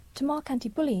to Mark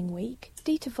Anti-Bullying Week,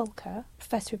 Dieter Wolke,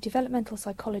 Professor of Developmental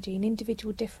Psychology and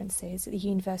Individual Differences at the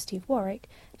University of Warwick,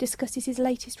 discusses his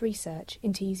latest research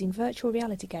into using virtual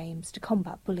reality games to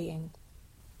combat bullying.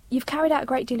 You've carried out a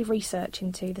great deal of research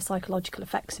into the psychological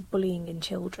effects of bullying in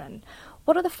children.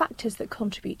 What are the factors that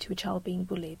contribute to a child being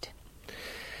bullied?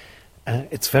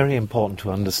 It's very important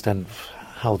to understand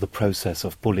how the process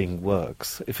of bullying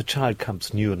works. If a child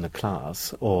comes new in the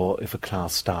class, or if a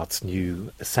class starts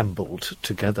new, assembled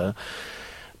together,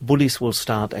 bullies will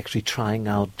start actually trying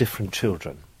out different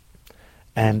children.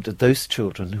 And those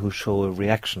children who show a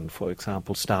reaction, for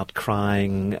example, start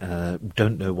crying,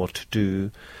 don't know what to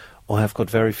do, or have got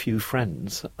very few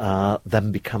friends,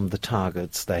 then become the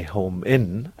targets they home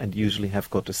in and usually have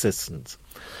got assistance.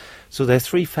 So there are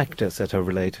three factors that are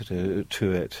related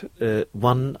to it.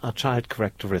 One are child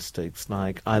characteristics,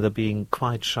 like either being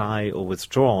quite shy or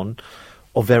withdrawn,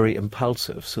 or very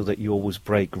impulsive, so that you always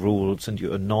break rules and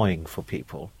you're annoying for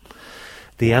people.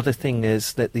 The other thing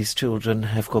is that these children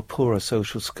have got poorer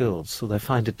social skills, so they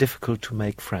find it difficult to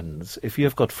make friends. If you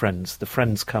have got friends, the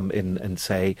friends come in and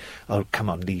say, oh, come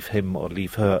on, leave him or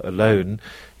leave her alone.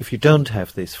 If you don't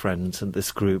have these friends in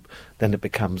this group, then it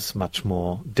becomes much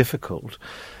more difficult.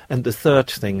 And the third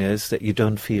thing is that you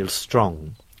don't feel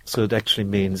strong. So it actually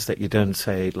means that you don't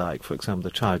say, like, for example,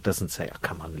 the child doesn't say, oh,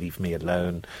 come on, leave me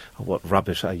alone, or what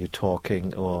rubbish are you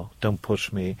talking, or don't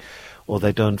push me, or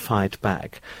they don't fight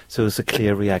back. So it's a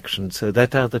clear reaction. So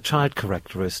that are the child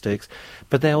characteristics,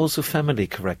 but they're also family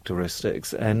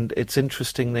characteristics. And it's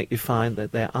interesting that you find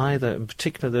that they're either, in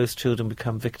particular those children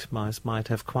become victimized, might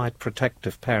have quite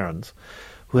protective parents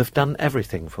who have done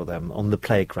everything for them on the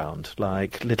playground,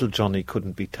 like little Johnny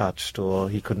couldn't be touched or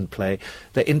he couldn't play.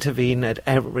 They intervene at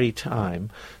every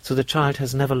time. So the child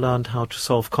has never learned how to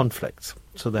solve conflicts.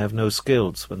 So they have no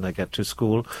skills when they get to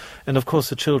school. And of course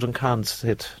the children can't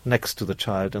sit next to the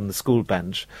child on the school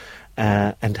bench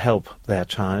and help their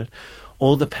child.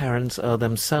 All the parents are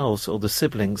themselves, or the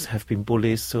siblings, have been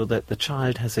bullies, so that the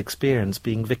child has experienced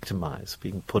being victimized,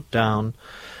 being put down.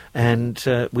 And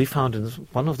we found in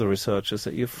one of the researchers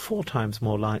that you're 4 times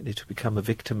more likely to become a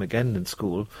victim again in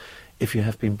school if you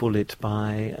have been bullied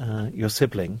by your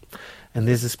sibling. And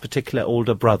this is particularly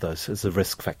older brothers as a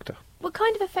risk factor. What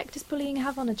kind of effect does bullying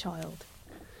have on a child?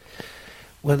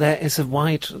 Well, there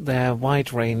are a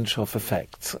wide range of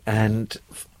effects. And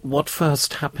what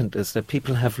first happened is that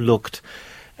people have looked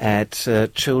at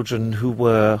children who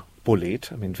were bullied,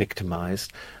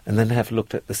 victimized, and then have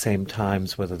looked at the same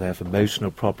times whether they have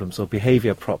emotional problems or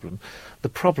behavior problem. The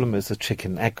problem is a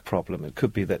chicken-egg problem. It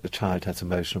could be that the child has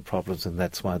emotional problems and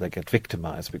that's why they get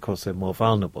victimized, because they're more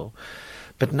vulnerable.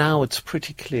 But now it's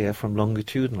pretty clear from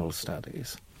longitudinal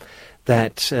studies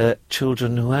that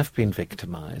children who have been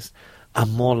victimized are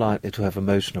more likely to have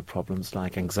emotional problems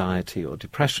like anxiety or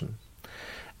depression.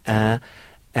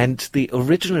 And the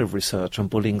original research on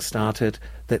bullying started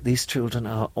that these children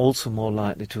are also more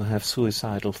likely to have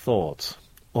suicidal thoughts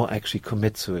or actually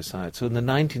commit suicide. So in the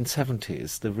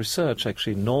 1970s, the research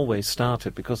actually in Norway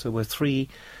started because there were 3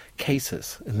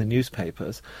 cases in the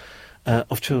newspapers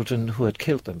of children who had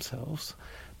killed themselves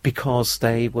because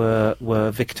they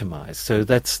were victimized. So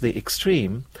that's the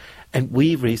extreme. And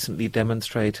we recently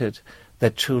demonstrated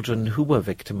that children who were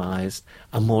victimized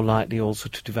are more likely also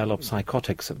to develop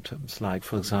psychotic symptoms, like,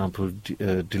 for example,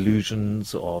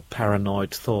 delusions or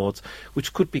paranoid thoughts,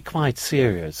 which could be quite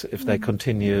serious if they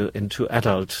continue into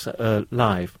adult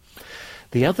life.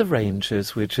 The other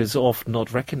ranges, which is often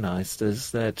not recognized,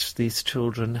 is that these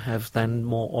children have then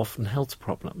more often health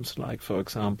problems, like, for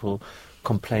example,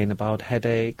 complain about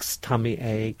headaches, tummy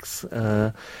aches,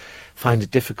 find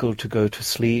it difficult to go to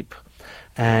sleep.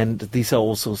 And these are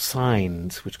also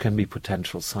signs, which can be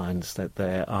potential signs, that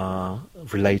they are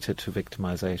related to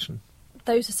victimization.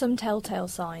 Those are some telltale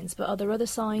signs, but are there other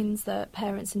signs that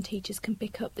parents and teachers can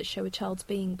pick up that show a child's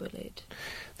being bullied?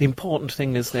 The important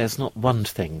thing is there's not one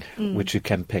thing which you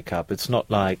can pick up. It's not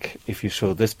like if you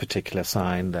show this particular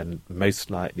sign, then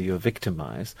most likely you're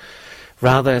victimized.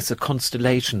 Rather, it's a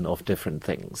constellation of different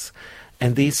things.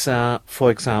 And these are,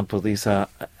 for example,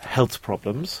 health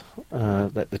problems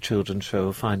that the children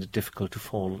show, find it difficult to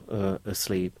fall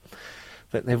asleep,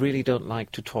 that they really don't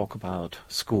like to talk about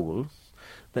school,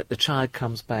 that the child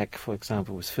comes back, for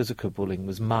example, with physical bullying,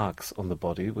 with marks on the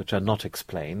body, which are not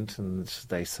explained, and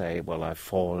they say, well, I've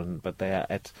fallen, but they are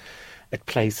at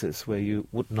places where you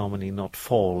would normally not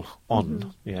fall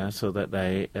on, so that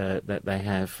they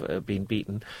have been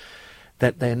beaten.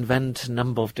 That they invent a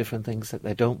number of different things, that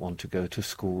they don't want to go to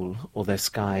school, or they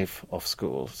skive off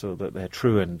school, so that they're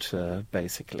truant,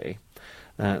 basically.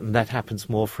 And that happens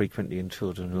more frequently in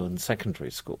children who are in secondary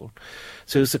school.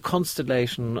 So it's a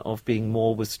constellation of being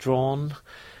more withdrawn,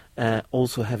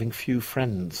 also having few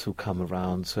friends who come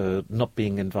around, so not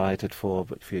being invited for,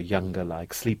 but if you're younger,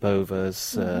 like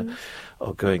sleepovers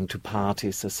or going to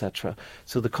parties, etc.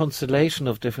 So the constellation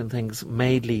of different things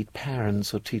may lead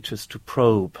parents or teachers to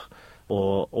probe,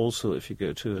 or also if you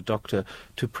go to a doctor,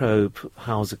 to probe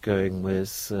how's it going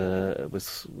with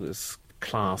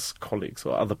class colleagues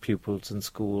or other pupils in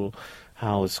school,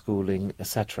 how is schooling,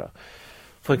 etc.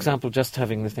 For example, just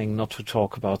having the thing not to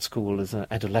talk about school is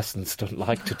adolescents don't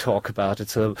like to talk about it.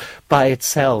 So by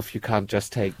itself, you can't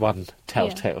just take one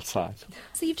telltale sign.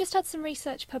 So you've just had some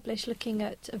research published looking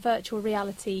at a virtual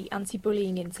reality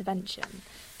anti-bullying intervention.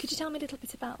 Could you tell me a little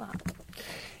bit about that?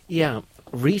 Yeah,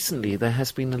 recently there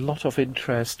has been a lot of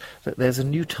interest that there's a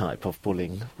new type of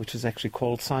bullying, which is actually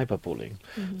called cyberbullying.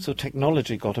 So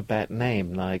technology got a bad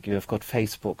name, like you have got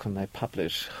Facebook and they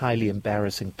publish highly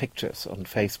embarrassing pictures on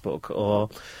Facebook, or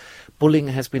bullying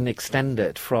has been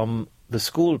extended from the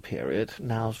school period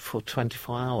now for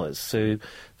 24 hours, so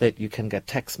that you can get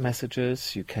text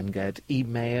messages, you can get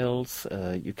emails,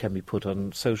 you can be put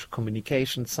on social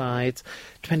communication sites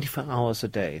 24 hours a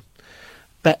day.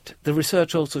 But the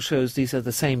research also shows these are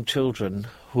the same children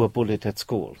who are bullied at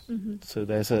school. So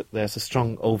there's a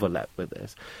strong overlap with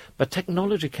this. But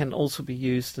technology can also be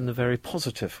used in a very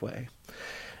positive way.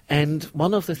 And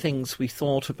one of the things we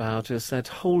thought about is that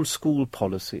whole school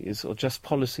policies, or just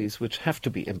policies which have to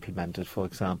be implemented, for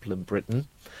example, in Britain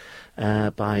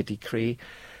by decree,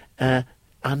 are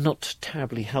not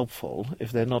terribly helpful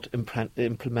if they're not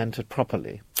implemented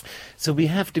properly. So we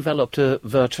have developed a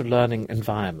virtual learning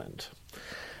environment.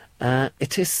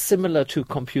 It is similar to a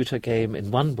computer game in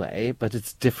one way, but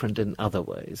it's different in other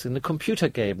ways. In a computer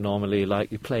game, normally,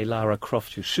 like you play Lara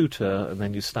Croft, you shoot her, and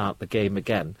then you start the game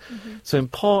again. So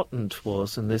important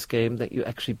was in this game that you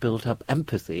actually build up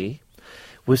empathy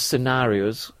with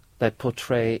scenarios that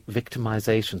portray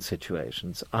victimization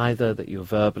situations, either that you're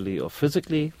verbally or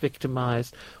physically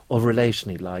victimized, or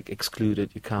relationally, like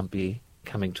excluded, you can't be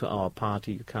coming to our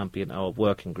party, you can't be in our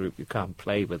working group, you can't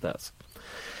play with us.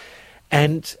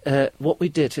 And what we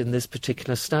did in this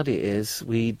particular study is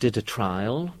we did a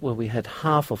trial where we had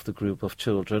half of the group of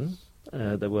children,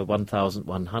 there were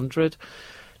 1,100,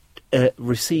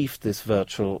 received this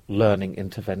virtual learning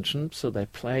intervention. So they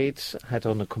played, had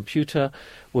on a computer,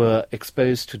 were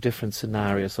exposed to different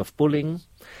scenarios of bullying,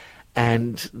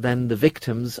 and then the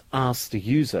victims asked the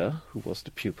user, who was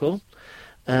the pupil,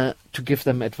 to give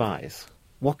them advice.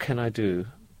 What can I do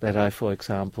that I, for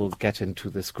example, get into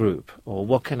this group? Or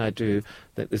what can I do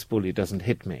that this bully doesn't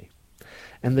hit me?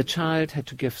 And the child had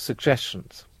to give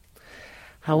suggestions.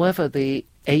 However, the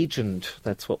agent,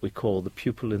 that's what we call the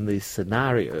pupil in these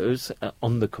scenarios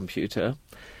on the computer,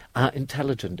 are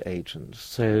intelligent agents.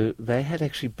 So they had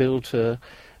actually built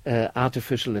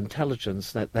artificial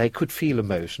intelligence that they could feel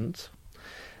emotions,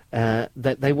 that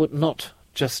they would not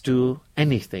just do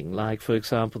anything. Like, for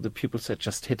example, the pupil said,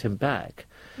 just hit him back.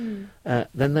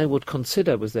 Then they would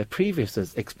consider with their previous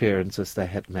experiences they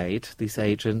had made, these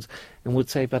agents, and would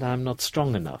say, but I'm not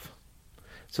strong enough.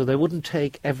 So they wouldn't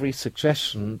take every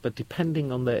suggestion, but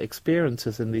depending on their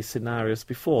experiences in these scenarios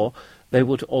before, they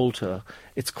would alter.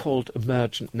 It's called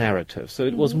emergent narrative. So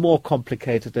it was more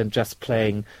complicated than just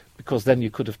playing, because then you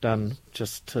could have done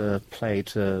just played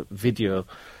video,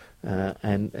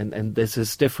 and this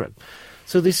is different.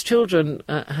 So these children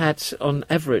had, on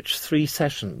average, 3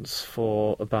 sessions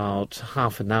for about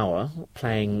half an hour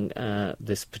playing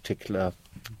this particular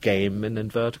game, in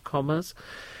inverted commas.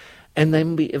 And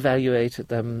then we evaluated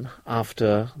them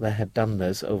after they had done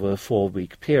this over a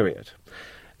 4-week period.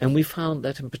 And we found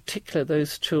that in particular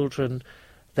those children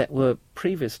that were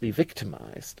previously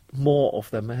victimized, more of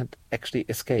them had actually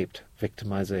escaped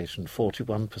victimization,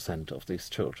 41% of these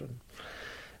children.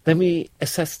 Then we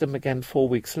assessed them again 4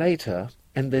 weeks later,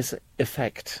 and this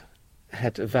effect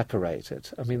had evaporated.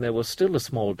 I mean, there was still a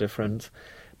small difference,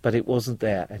 but it wasn't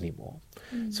there anymore.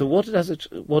 So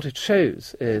what it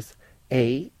shows is,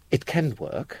 A, it can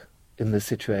work in this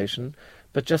situation,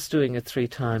 but just doing it 3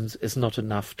 times is not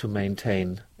enough to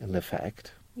maintain an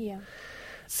effect.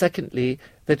 Secondly,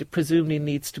 that it presumably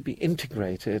needs to be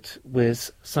integrated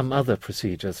with some other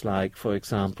procedures, like, for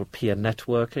example, peer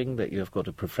networking, that you have got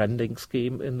a befriending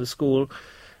scheme in the school,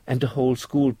 and a whole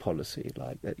school policy,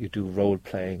 like that you do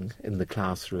role-playing in the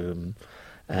classroom,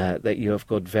 that you have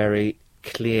got very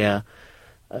clear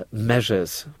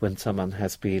measures when someone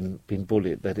has been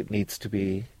bullied, that it needs to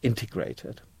be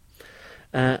integrated.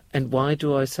 And why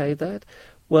do I say that?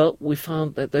 Well, we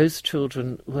found that those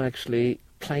children who actually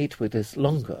played with this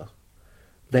longer,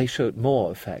 they showed more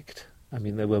effect I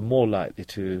mean, they were more likely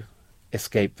to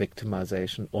escape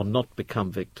victimization or not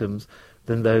become victims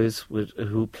than those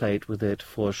who played with it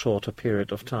for a shorter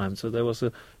period of time. So there was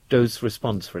a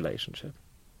dose-response relationship.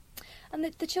 And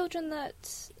the children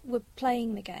that were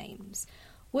playing the games,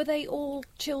 were they all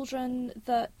children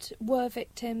that were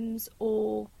victims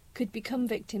or could become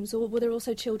victims, or were there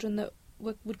also children that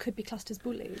could be classed as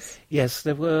bullies? Yes,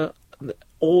 there were.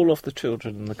 All of the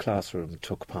children in the classroom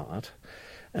took part.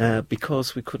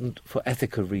 Because we couldn't, for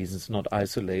ethical reasons, not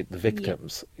isolate the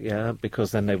victims,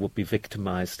 because then they would be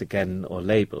victimized again or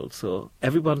labelled. So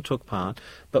everyone took part,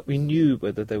 but we knew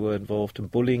whether they were involved in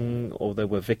bullying or they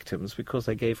were victims because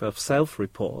they gave us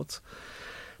self-reports,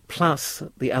 plus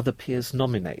the other peers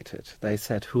nominated. They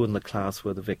said who in the class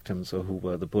were the victims or who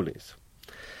were the bullies.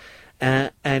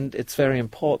 And it's very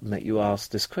important that you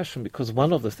ask this question, because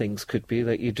one of the things could be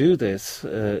that you do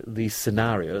these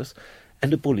scenarios,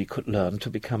 and a bully could learn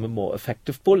to become a more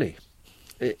effective bully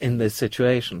in this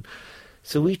situation.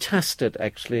 So we tested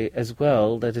actually as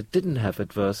well that it didn't have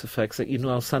adverse effects, that you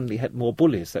now suddenly had more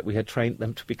bullies, that we had trained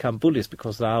them to become bullies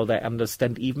because now they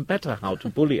understand even better how to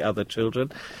bully other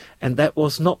children. And that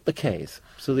was not the case.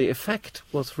 So the effect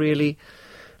was really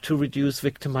to reduce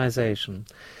victimization.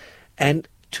 And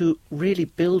to really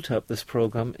build up this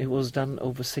program, it was done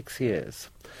over 6 years.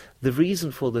 The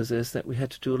reason for this is that we had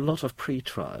to do a lot of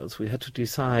pre-trials. We had to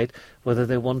decide whether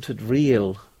they wanted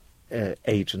real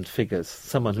agent figures,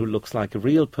 someone who looks like a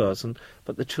real person,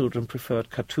 but the children preferred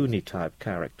cartoony type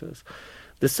characters.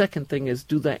 The second thing is,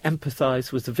 do they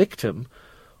empathize with the victim,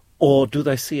 or do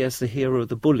they see as the hero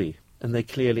the bully? And they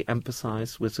clearly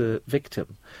empathize with the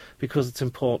victim, because it's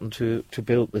important to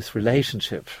build this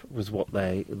relationship with what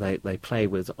they play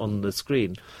with on the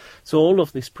screen. So all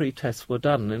of these pre-tests were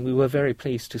done, and we were very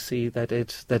pleased to see that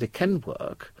it can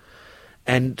work.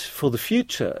 And for the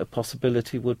future, a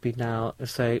possibility would be now to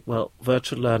say, well,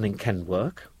 virtual learning can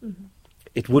work. Mm-hmm.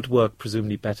 It would work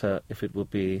presumably better if there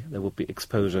would be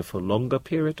exposure for a longer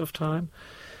period of time.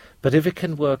 But if it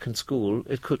can work in school,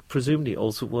 it could presumably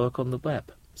also work on the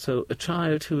web. So a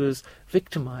child who is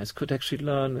victimized could actually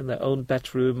learn in their own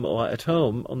bedroom or at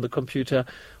home on the computer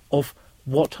of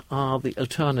what are the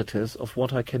alternatives of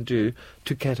what I can do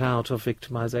to get out of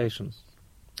victimization.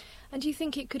 And do you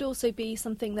think it could also be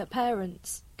something that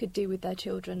parents could do with their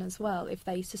children as well, if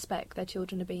they suspect their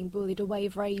children are being bullied, a way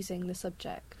of raising the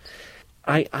subject?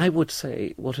 I would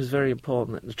say what is very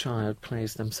important that the child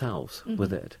plays themselves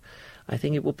with it. I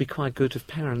think it would be quite good if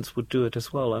parents would do it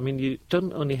as well. I mean, you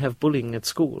don't only have bullying at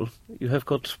school, you have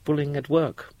got bullying at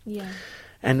work. Yeah.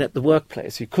 And at the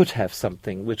workplace, you could have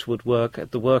something which would work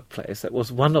at the workplace. That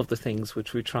was one of the things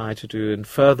which we try to do in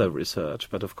further research,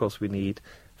 but of course we need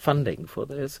funding for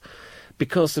this,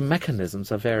 because the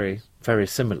mechanisms are very, very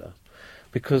similar.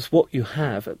 Because what you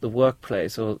have at the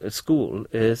workplace or at school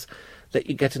is that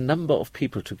you get a number of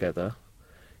people together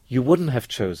you wouldn't have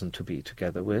chosen to be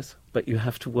together with, but you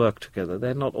have to work together.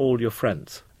 They're not all your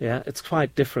friends. Yeah, it's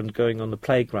quite different going on the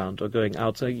playground or going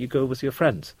out, so you go with your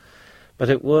friends. But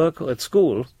at work or at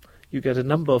school, you get a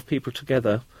number of people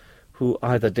together who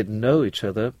either didn't know each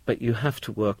other, but you have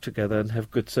to work together and have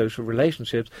good social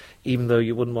relationships, even though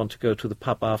you wouldn't want to go to the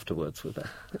pub afterwards with them.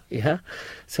 Yeah,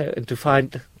 so and to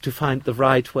find the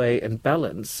right way and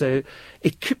balance. So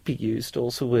it could be used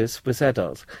also with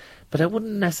adults, but I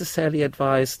wouldn't necessarily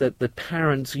advise that the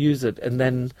parents use it and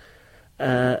then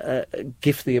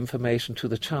give the information to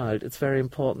the child. It's very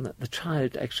important that the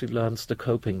child actually learns the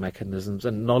coping mechanisms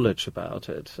and knowledge about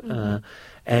it,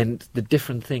 and the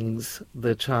different things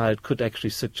the child could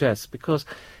actually suggest. Because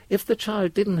if the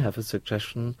child didn't have a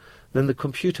suggestion, then the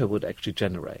computer would actually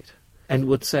generate and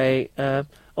would say,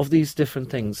 of these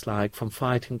different things, like from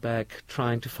fighting back,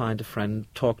 trying to find a friend,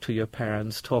 talk to your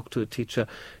parents, talk to a teacher,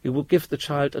 you will give the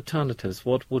child alternatives.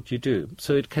 What would you do?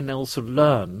 So it can also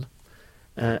learn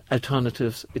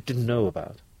alternatives it didn't know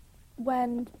about.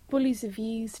 When bullies have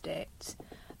used it,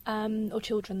 or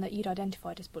children that you'd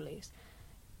identified as bullies,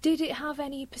 did it have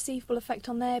any perceivable effect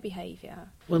on their behaviour?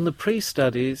 Well, in the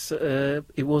pre-studies,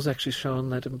 it was actually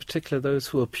shown that in particular those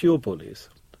who are pure bullies,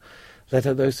 that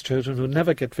are those children who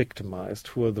never get victimized,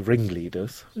 who are the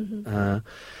ringleaders, in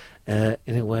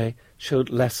a way, showed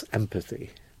less empathy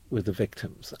with the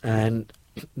victims. And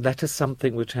that is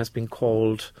something which has been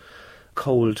called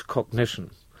cold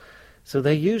cognition. So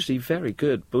they're usually very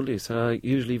good, bullies are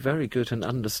usually very good in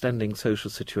understanding social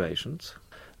situations.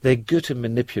 They're good in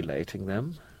manipulating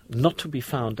them, not to be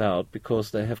found out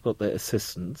because they have got their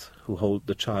assistants who hold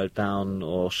the child down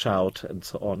or shout and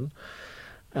so on,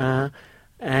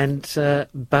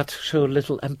 but show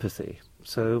little empathy.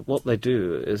 So what they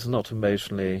do is not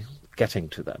emotionally getting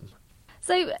to them.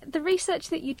 So the research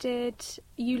that you did,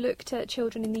 you looked at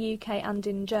children in the UK and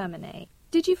in Germany.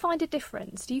 Did you find a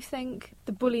difference? Do you think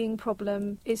the bullying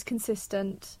problem is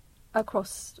consistent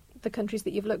across the countries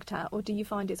that you've looked at, or do you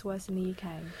find it's worse in the UK?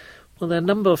 Well, there are a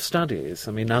number of studies,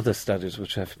 other studies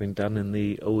which have been done in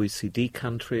the OECD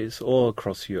countries or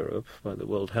across Europe by the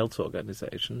World Health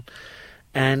Organization,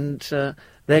 and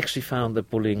they actually found that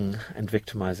bullying and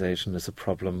victimization is a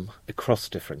problem across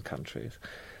different countries.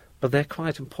 But they're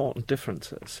quite important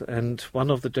differences, and one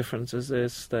of the differences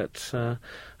is that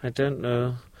I don't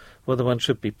know whether one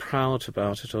should be proud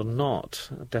about it or not,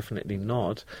 definitely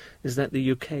not, is that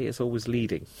the UK is always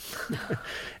leading,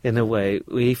 in a way.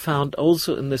 We found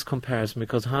also in this comparison,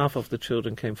 because half of the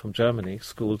children came from Germany,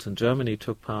 schools in Germany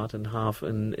took part, and half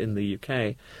in the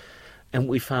UK, and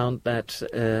we found that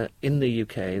in the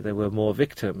UK there were more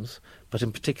victims, but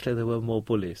in particular there were more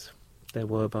bullies. There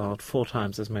were about 4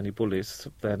 times as many bullies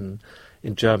than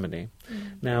in Germany.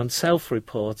 Now, in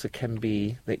self-reports, it can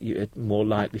be that you're more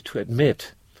likely to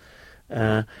admit.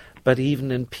 But even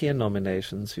in peer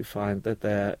nominations, you find that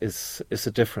there is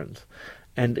a difference.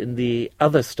 And in the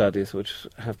other studies which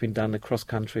have been done across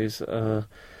countries,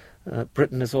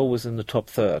 Britain is always in the top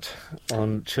third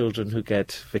on children who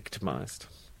get victimized.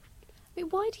 I mean,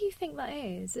 why do you think that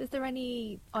is? Is there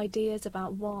any ideas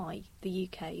about why the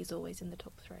UK is always in the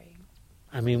top 3?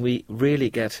 I mean, we really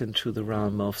get into the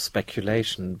realm of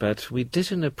speculation, but we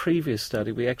did in a previous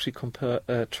study, we actually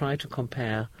try to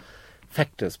compare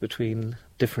factors between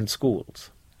different schools.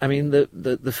 I mean,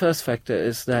 the first factor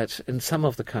is that in some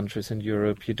of the countries in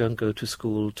Europe, you don't go to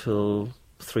school till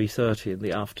 3:30 in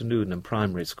the afternoon in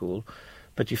primary school,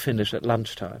 but you finish at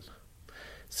lunchtime.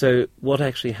 So what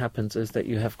actually happens is that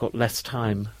you have got less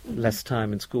time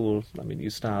in school. I mean, you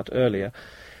start earlier,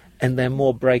 and there are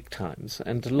more break times.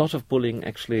 And a lot of bullying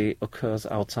actually occurs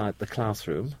outside the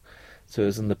classroom, so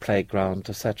it's in the playground,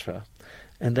 etc.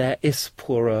 And there is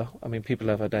people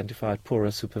have identified poorer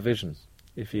supervision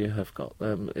if you have got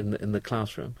them in the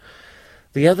classroom.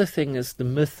 The other thing is the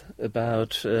myth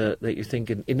about that you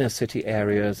think in inner city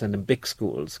areas and in big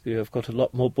schools, you have got a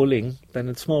lot more bullying than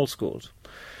in small schools.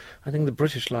 I think the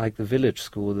British like the village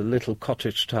school, the little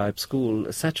cottage type school,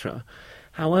 etc.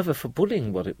 However, for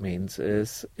bullying, what it means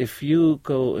is if you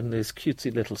go in this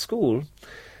cutesy little school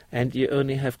and you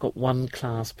only have got 1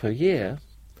 class per year,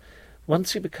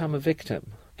 once you become a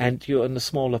victim and you're in a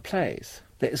smaller place,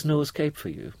 there is no escape for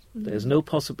you. There's no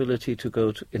possibility to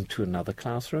go into another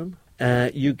classroom.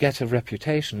 You get a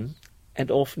reputation,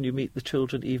 and often you meet the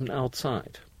children even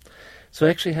outside. So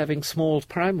actually having small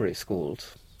primary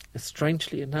schools is,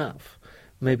 strangely enough,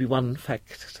 maybe one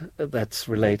fact that's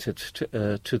related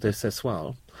to this as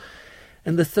well.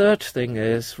 And the third thing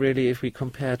is, really, if we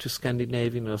compare to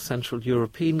Scandinavian or Central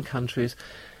European countries,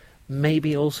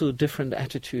 maybe also a different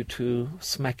attitude to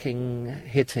smacking,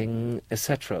 hitting,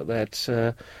 etc.,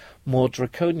 that more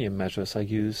draconian measures are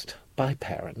used by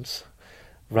parents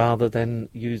rather than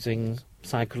using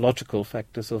psychological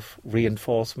factors of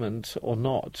reinforcement or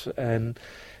not. And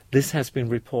this has been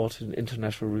reported in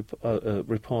international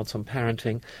reports on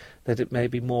parenting, that it may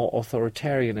be more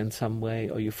authoritarian in some way,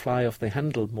 or you fly off the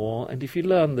handle more. And if you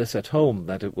learn this at home,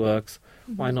 that it works,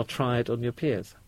 why not try it on your peers?